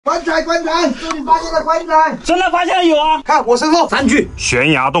棺材，这里发现了棺材，真的发现了有啊！看我身后3具。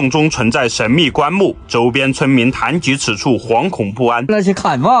悬崖洞中存在神秘棺木，周边村民谈及此处，惶恐不安。来去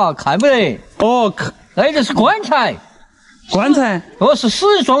看嘛，看不得。哦，那个是棺材。 棺材，哦，是死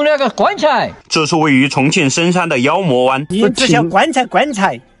装的那个棺材。这是位于重庆深山的妖魔湾。你这叫棺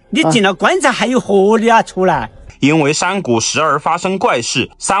材，你进了棺材还有活的啊出来。因为山谷时而发生怪事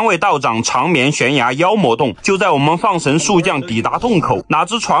，3位道长长眠悬崖妖魔洞，就在我们放绳速降抵达洞口，哪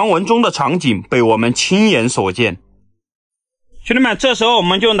知传闻中的场景被我们亲眼所见。兄弟们，这时候我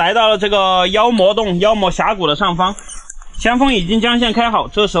们就来到了这个妖魔洞、妖魔峡谷的上方。 先锋已经将线开好，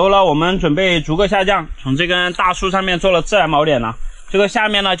这时候呢，我们准备逐个下降，从这根大树上面做了自然锚点了。这个下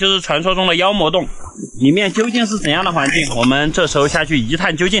面呢，就是传说中的妖魔洞，里面究竟是怎样的环境？我们这时候下去一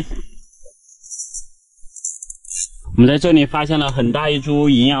探究竟。我们在这里发现了很大一株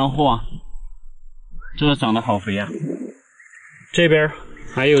营养货啊，这个长得好肥啊！这边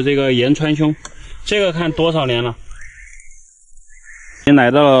还有这个岩川芎，这个看多少年了？已经来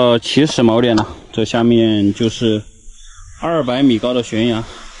到了起始锚点了，这下面就是 200米高的悬崖，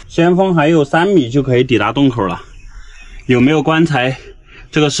先锋还有3米就可以抵达洞口了。有没有棺材？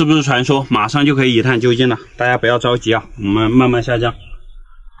这个是不是传说？马上就可以一探究竟了。大家不要着急啊，我们慢慢下降。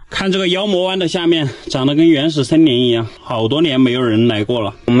看这个妖魔湾的下面，长得跟原始森林一样，好多年没有人来过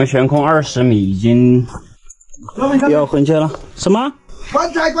了。我们悬空20米，已经要回去了。什么？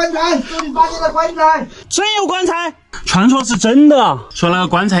 棺材，这里发现了棺材，真有棺材！传说是真的，说那个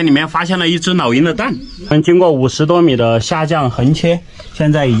棺材里面发现了一只老鹰的蛋。我们经过50多米的下降横切，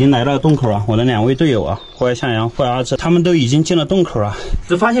现在已经来到洞口了。我的2位队友啊，户外向阳、户外阿志，他们都已经进了洞口了。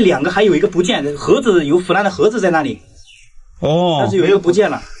只发现2个，还有一个不见，盒子有腐烂的盒子在那里。哦，但是有一个不见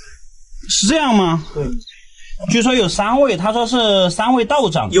了。是这样吗？对。据说有3位，他说是3位道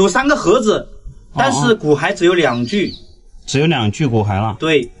长，有3个盒子，但是骨骸只有2具。 只有2具骨骸了。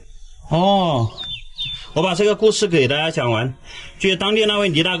对，哦，我把这个故事给大家讲完。据当地那位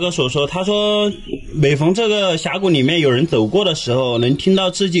倪大哥所说，他说每逢这个峡谷里面有人走过的时候，能听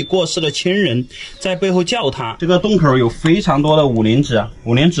到自己过世的亲人在背后叫他。这个洞口有非常多的五灵脂啊，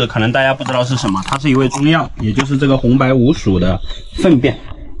五灵脂可能大家不知道是什么，它是一味中药，也就是这个红白五属的粪便。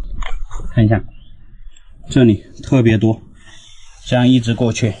看一下，这里特别多，这样一直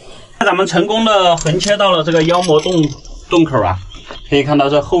过去。咱们成功的横切到了这个妖魔洞口啊，可以看到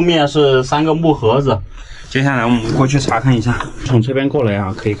这后面是3个木盒子。接下来我们过去查看一下，从这边过来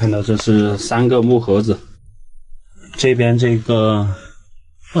啊，可以看到这是3个木盒子。这边这个，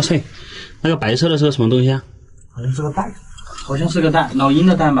哇塞，那个白色的是个什么东西啊？好像是个蛋，好像是个蛋，老鹰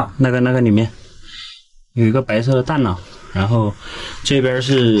的蛋吧？那个里面有一个白色的蛋呢。然后这边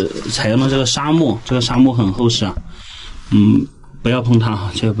是采用的这个沙木，这个沙木很厚实啊。不要碰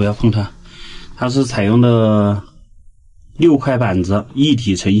它，这个不要碰它。它是采用的6块板子一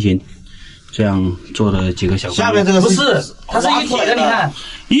体成型，这样做的几个小。下面这个不是，它是一体的，你看，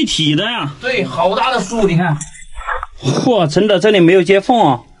一体的呀。对，好大的树，你看。嚯，真的，这里没有接缝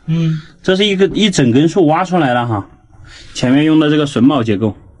哦。这是一整根树挖出来了哈，前面用的这个榫卯结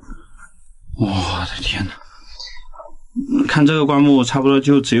构。我的天哪！看这个棺木，差不多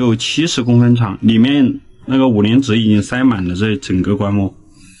就只有70公分长，里面那个五灵脂已经塞满了这整个棺木。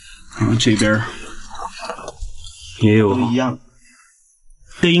然后这边也有一样，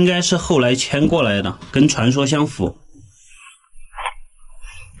这应该是后来迁过来的，跟传说相符。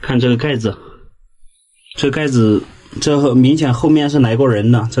看这个盖子，这盖子这明显后面是来过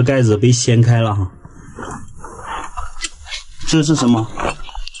人的，这盖子被掀开了哈。这是什么？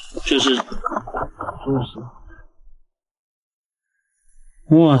这是，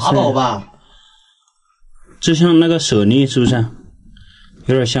哇塞，法宝吧？这像那个舍利是不是？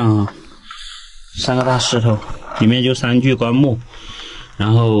有点像啊。3个大石头，里面就3具棺木，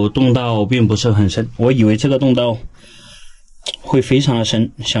然后洞道并不是很深，我以为这个洞道会非常的深，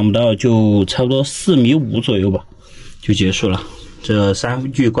想不到就差不多4.5米左右吧，就结束了。这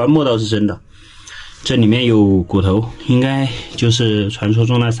3具棺木倒是真的，这里面有骨头，应该就是传说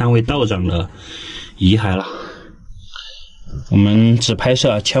中那3位道长的遗骸了。我们只拍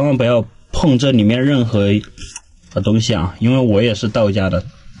摄，千万不要碰这里面任何的东西啊，因为我也是道家的，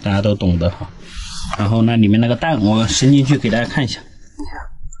大家都懂得哈。然后那里面那个蛋，我伸进去给大家看一下，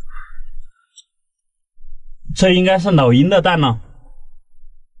这应该是老鹰的蛋呢，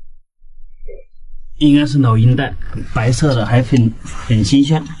应该是老鹰蛋，白色的，还很新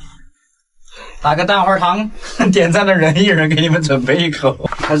鲜。打个蛋花汤，点赞的人一人给你们准备1口。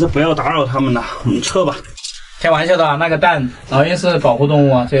还是不要打扰他们了，我们撤吧。开玩笑的啊，那个蛋，老鹰是保护动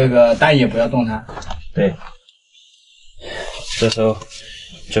物啊，这个蛋也不要动它。对，这时候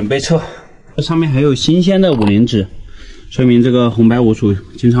准备撤。这上面还有新鲜的五灵脂，说明这个红白鼯鼠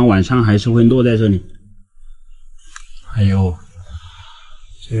经常晚上还是会落在这里。哎呦，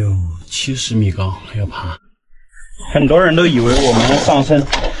这有70米高，要爬。很多人都以为我们上升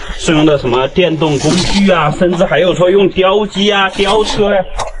是用的什么电动工具啊，甚至还有说用吊机啊、吊车呀、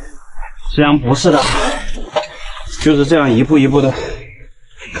实际上不是的，就是这样一步一步的，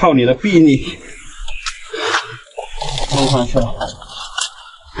靠你的臂力弄上去了。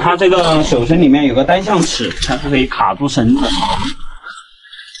它这个手绳里面有个单向齿，它是可以卡住绳子。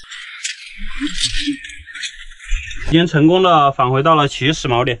已经成功的返回到了起始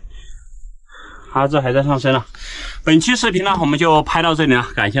锚点，哈子还在上升了。本期视频呢，我们就拍到这里了，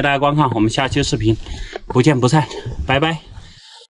感谢大家观看，我们下期视频不见不散，拜拜。